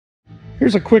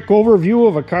Here's a quick overview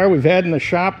of a car we've had in the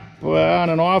shop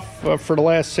on and off for the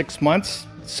last 6 months.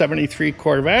 73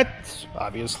 Corvette,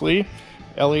 obviously.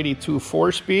 L82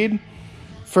 4-speed.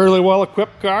 Fairly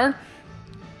well-equipped car.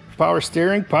 Power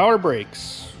steering, power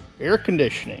brakes, air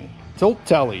conditioning, tilt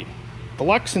telly,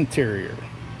 deluxe interior,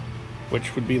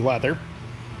 which would be leather.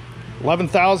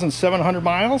 11,700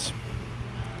 miles.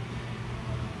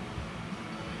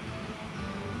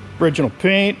 Original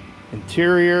paint,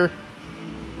 interior.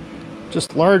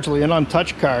 Just largely an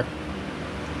untouched car.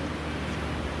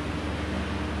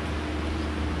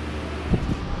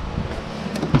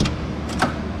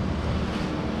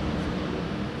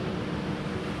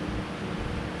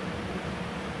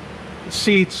 The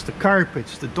seats, the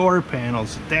carpets, the door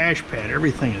panels, the dash pad,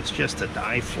 everything is just to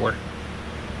die for.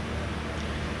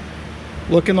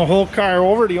 Looking the whole car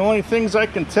over, the only things I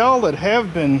can tell that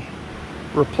have been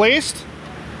replaced,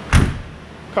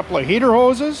 a couple of heater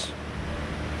hoses,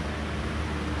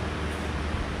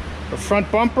 the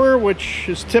front bumper, which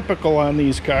is typical on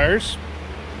these cars,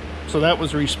 so that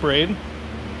was resprayed.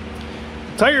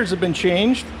 The tires have been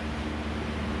changed.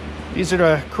 These are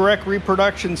the correct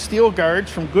reproduction steel guards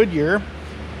from Goodyear,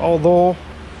 although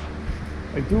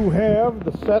I do have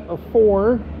the set of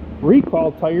 4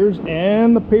 recall tires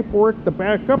and the paperwork to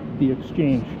back up the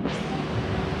exchange.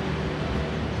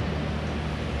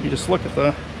 You just look at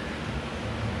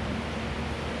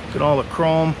all the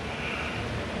chrome.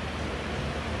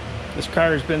 This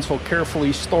car has been so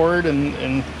carefully stored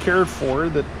and cared for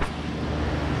that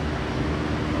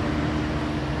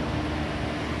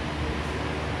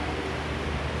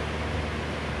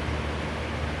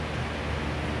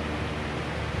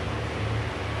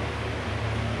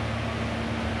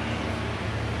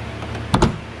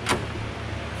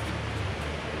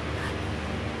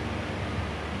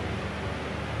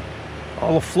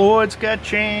all the fluids got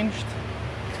changed.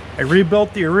 I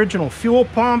rebuilt the original fuel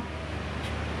pump.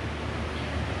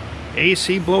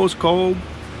 AC blows cold.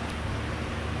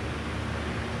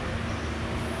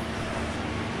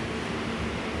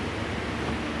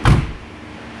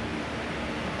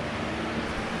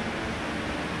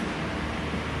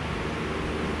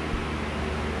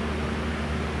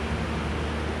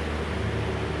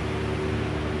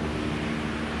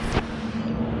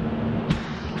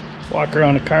 Walk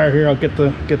around the car here. I'll get the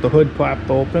hood popped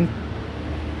open.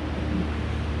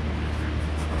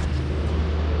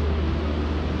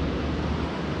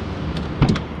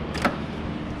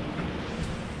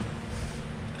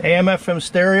 AM FM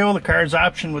stereo, the car's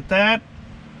optioned with that.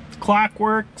 The clock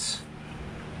works.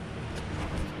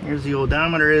 Here's the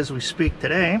odometer as we speak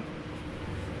today.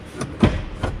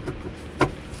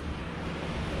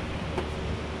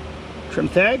 Trim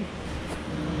tag.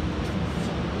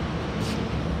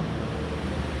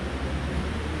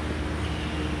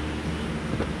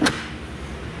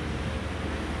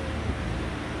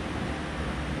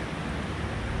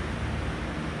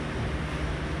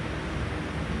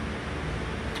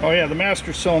 Oh yeah, the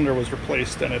master cylinder was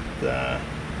replaced in it,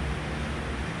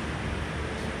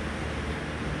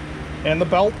 and the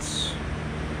belts.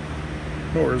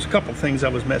 There was a couple things I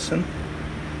was missing.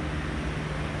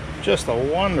 Just a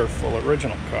wonderful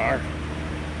original car.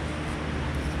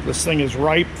 This thing is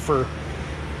ripe for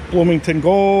Bloomington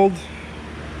Gold,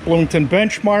 Bloomington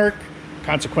Benchmark,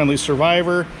 consequently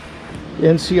Survivor,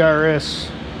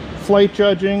 NCRS Flight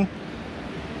Judging,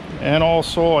 and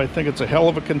also I think it's a hell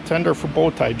of a contender for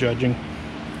Bowtie Judging.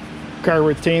 Car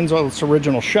retains all its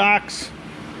original shocks.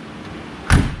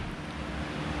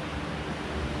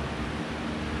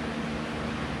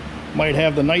 Might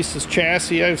have the nicest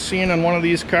chassis I've seen on one of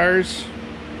these cars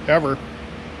ever.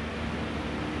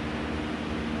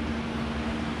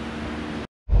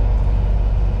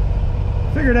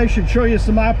 Figured I should show you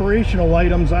some operational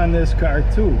items on this car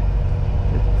too.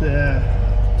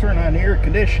 Turn on the air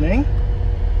conditioning.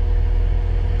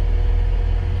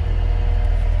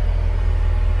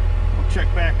 Check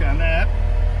back on that.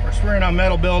 We're swearing on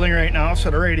metal building right now,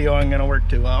 so the radio ain't gonna work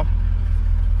too well.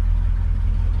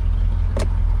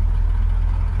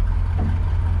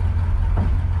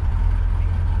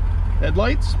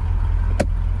 Headlights.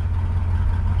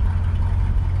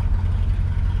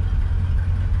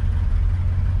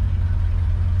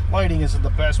 Lighting isn't the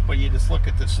best, but you just look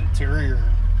at this interior.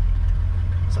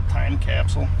 It's a time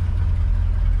capsule.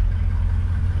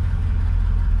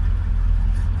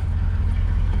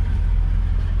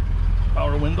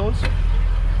 Power windows.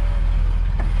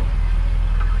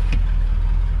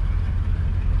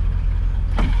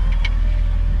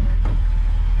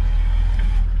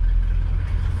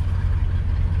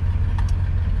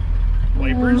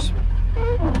 Wipers.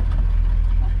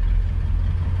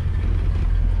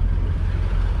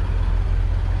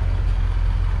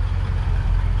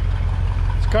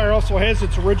 also has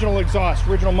its original exhaust,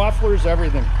 original mufflers,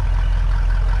 everything.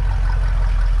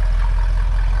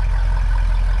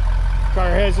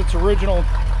 Car has its original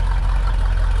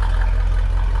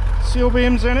seal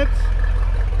beams in it.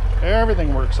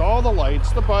 Everything works, all the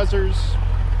lights, the buzzers.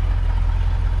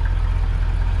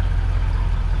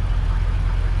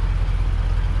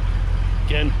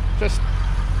 Again, just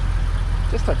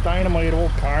a dynamite old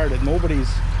car that nobody's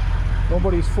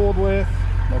fooled with,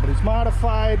 nobody's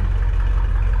modified.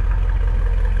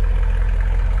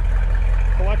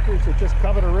 Collectors that just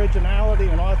covet originality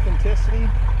and authenticity.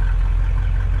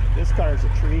 This car is a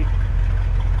treat.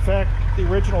 In fact,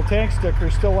 the original tank sticker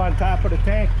is still on top of the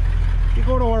tank. If you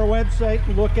go to our website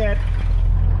and look at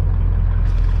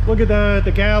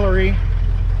the gallery,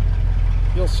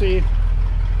 you'll see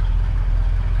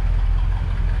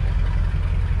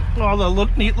all the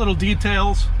neat little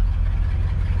details.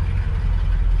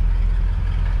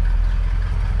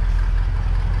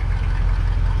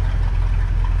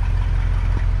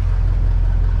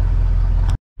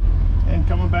 And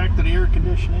coming back to the air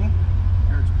conditioning,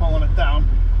 here it's pulling it down.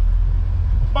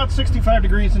 It's about 65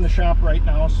 degrees in the shop right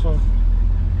now, so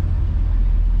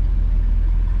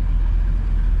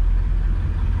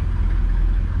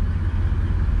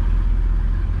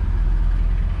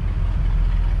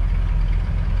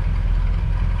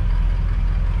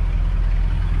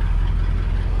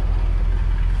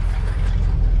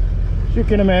as you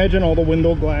can imagine, all the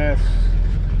window glass,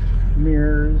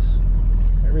 mirrors,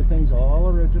 everything's all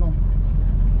original.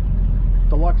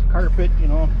 Deluxe carpet, you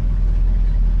know.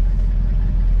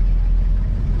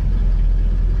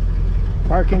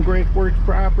 Parking brake works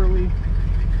properly.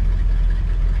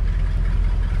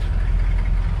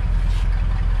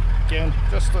 Again,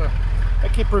 I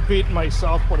keep repeating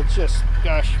myself, but it's just,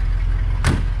 gosh.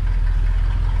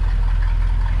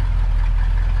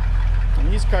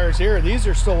 And these cars here, these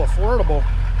are still affordable.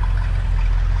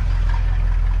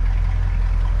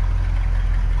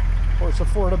 Of course,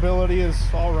 affordability is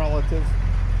all relative.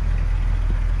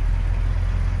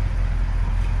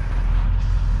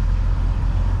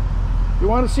 If you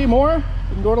want to see more, you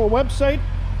can go to the website,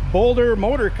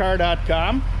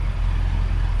 bouldermotorcar.com.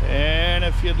 And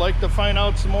if you'd like to find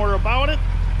out some more about it,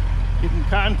 you can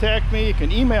contact me. You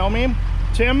can email me,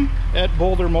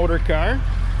 tim@bouldermotorcar,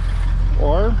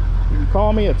 or you can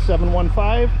call me at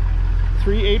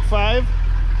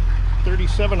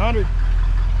 715-385-3700.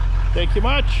 Thank you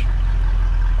much.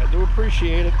 I do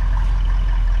appreciate it.